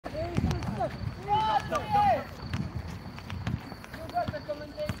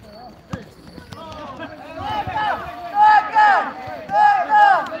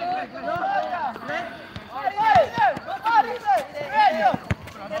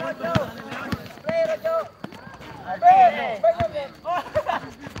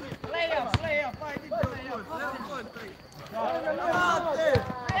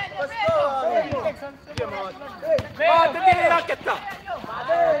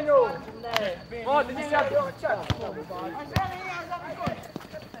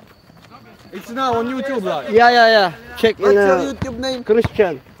It's now on YouTube, like. Yeah. Check in. What's your YouTube name?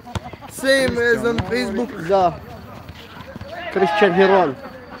 Christian. Same as on Facebook. Да. Christian Heron.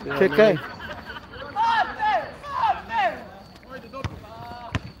 Чекай.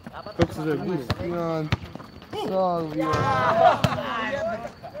 Как се зове? Кристиан. Салвия.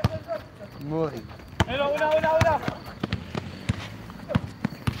 Мой.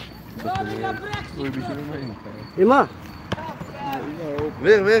 Има.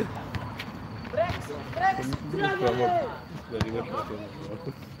 Вер.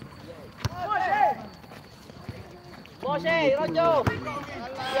 Moshe, Rojo!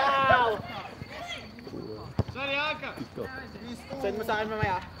 Yaw! Sorry, Aka! Send mo sa akin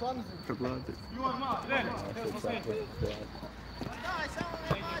mamaya. Chocolate.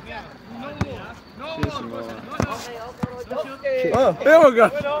 Oh, evo ga!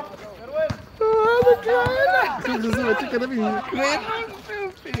 Kako se zove, čekaj da vidim.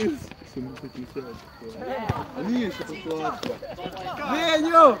 A nije se poslatka.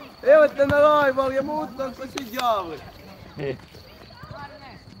 Menjo! Evo te na live, je mutno ko si djavli.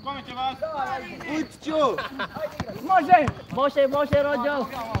 Kome će vas? Ući ću! Moshe, Rojo!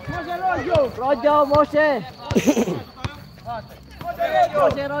 Rojo, Moshe!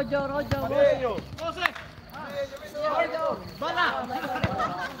 Moshe, Rojo! Mose! Bala!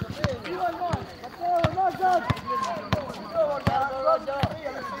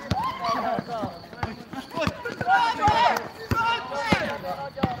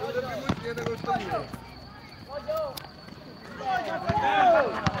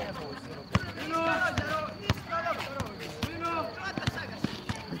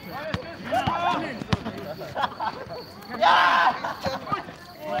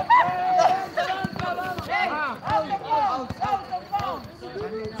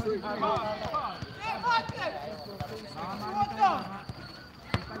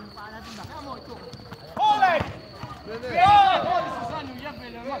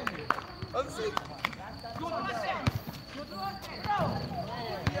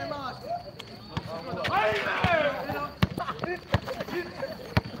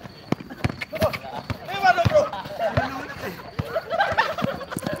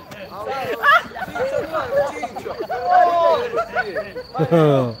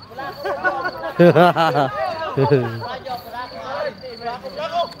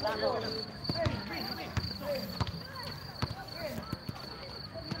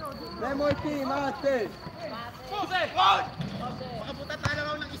 Nemoj ti, Mate! Mose! Makapunta tayo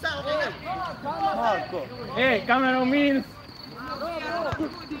lang ng isa, okay na? Marko! Hey, camera means!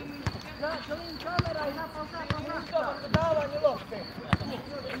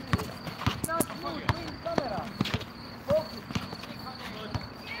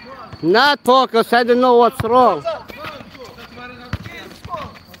 Not talk, cause I don't know what's wrong.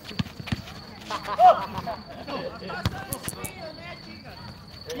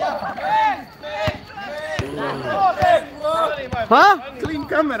 Huh? Clean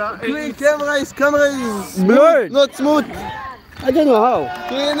camera! Clean camera is Blurred. not smooth! I don't know how.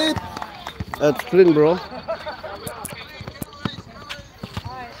 Clean it! That's clean, bro.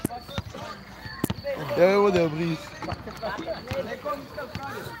 Ja, evo da je bris.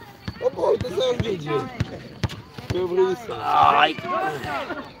 Opa, to sam vidio. To je bris. Aj.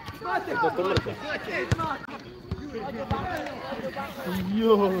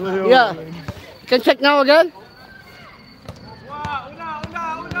 Yeah. Can check now again?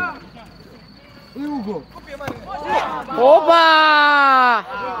 Jugo. Opa!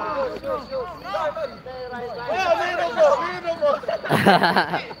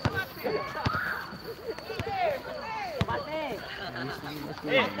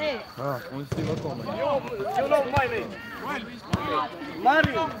 On snima kome. You know my name.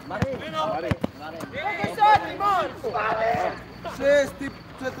 Mari. 6:40.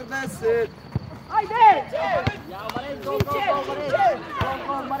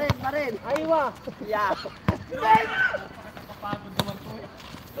 Marin! Aywa! Yeah!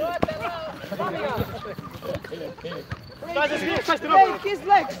 Break his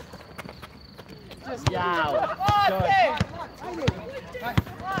legs! Yeah!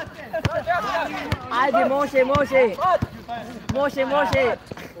 Ajde, Moshe!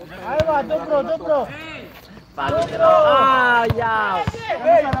 Aywa, dobro! Ah, yeah!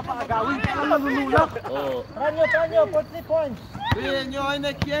 Ranyo, for 3 points! Benjo, aj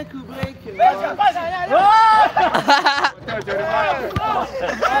neki ankle break.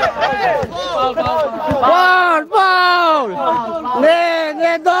 Faul!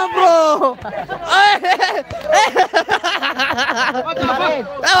 Nie, dobro!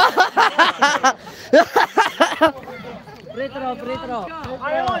 Free throw.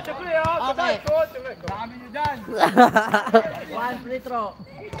 Okay. One free throw.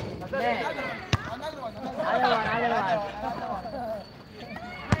 Then. Other one.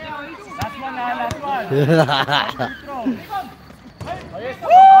 Last one.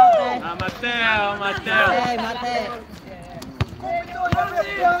 Okay. Matteo. Mate.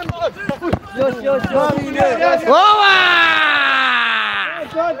 Shoot. Boa!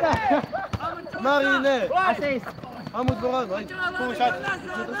 Marine. Assist. Hamut vooruit, man. Kom eens uit.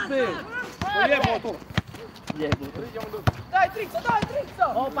 Zet op speel.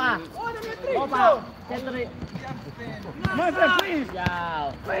 Opa. Century.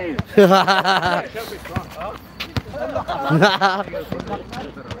 Ciao.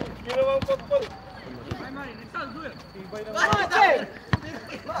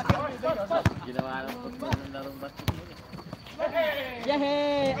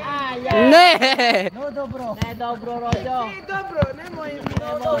 Jehe, Ne! No dobro, Rođo. Nemoj.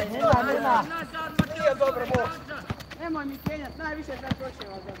 Nema. Nije dobro, nemoj mi kenjat, najviše sam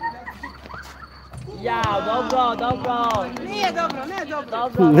prošao. Jao, dobro. Nije dobro.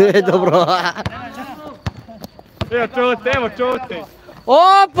 Ne, dobro. Evo čuti.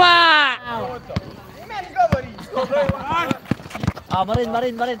 Opa! I meni govori. Marin,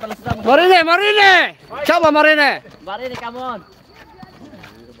 Marine! Coba Marine! Marin, come on.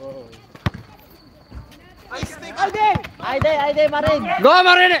 Ajde, Marin. Go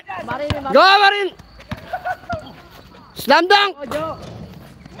Marine! Go Marine! Slam dunk! Rođo.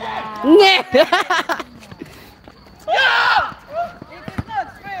 Ne! It is not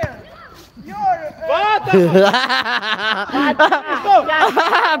fair. You're...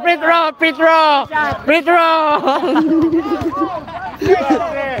 Free throw!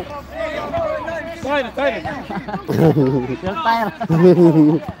 Tajne.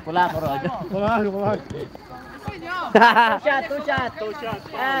 Pula ko, Rođo. Two shot.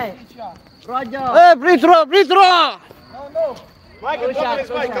 Hey, Rođo. Free throw! Michael, Two shot.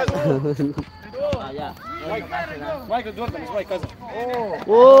 Ya. Michael, Jordan is my cousin.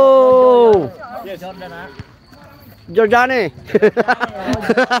 Oh! Jordan, ah. Giordani!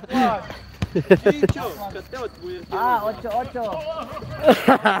 Ocho.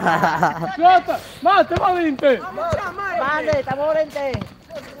 Mate, Valente! Vale, estamos lente.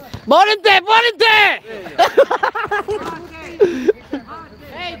 Volante!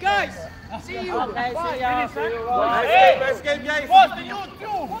 Hey guys, see you. Okay, see ya. Nice game, guys.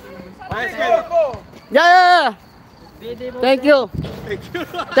 Nice game. Yeah. Thank you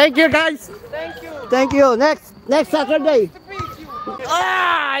guys. Thank you. Next Saturday.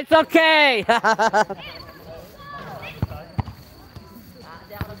 It's okay.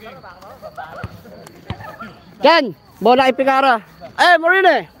 Ken, bola ipikara. Hey,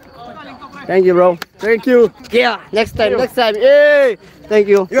 Marine. Thank you, bro. Thank you. Yeah, next time. Hey, thank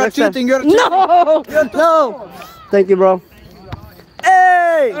you. You're Next time. cheating, you're No. Thank you, bro.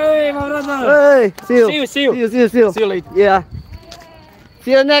 Hey, my brother. Hey, see you. See you. See you later. Yeah.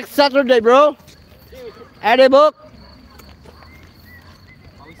 See you next Saturday, bro. At a book.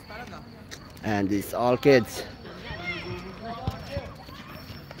 And these all kids.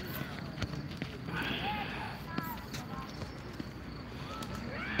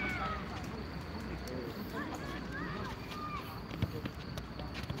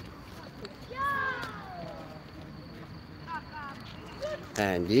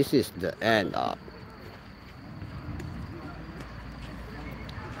 And this is the end of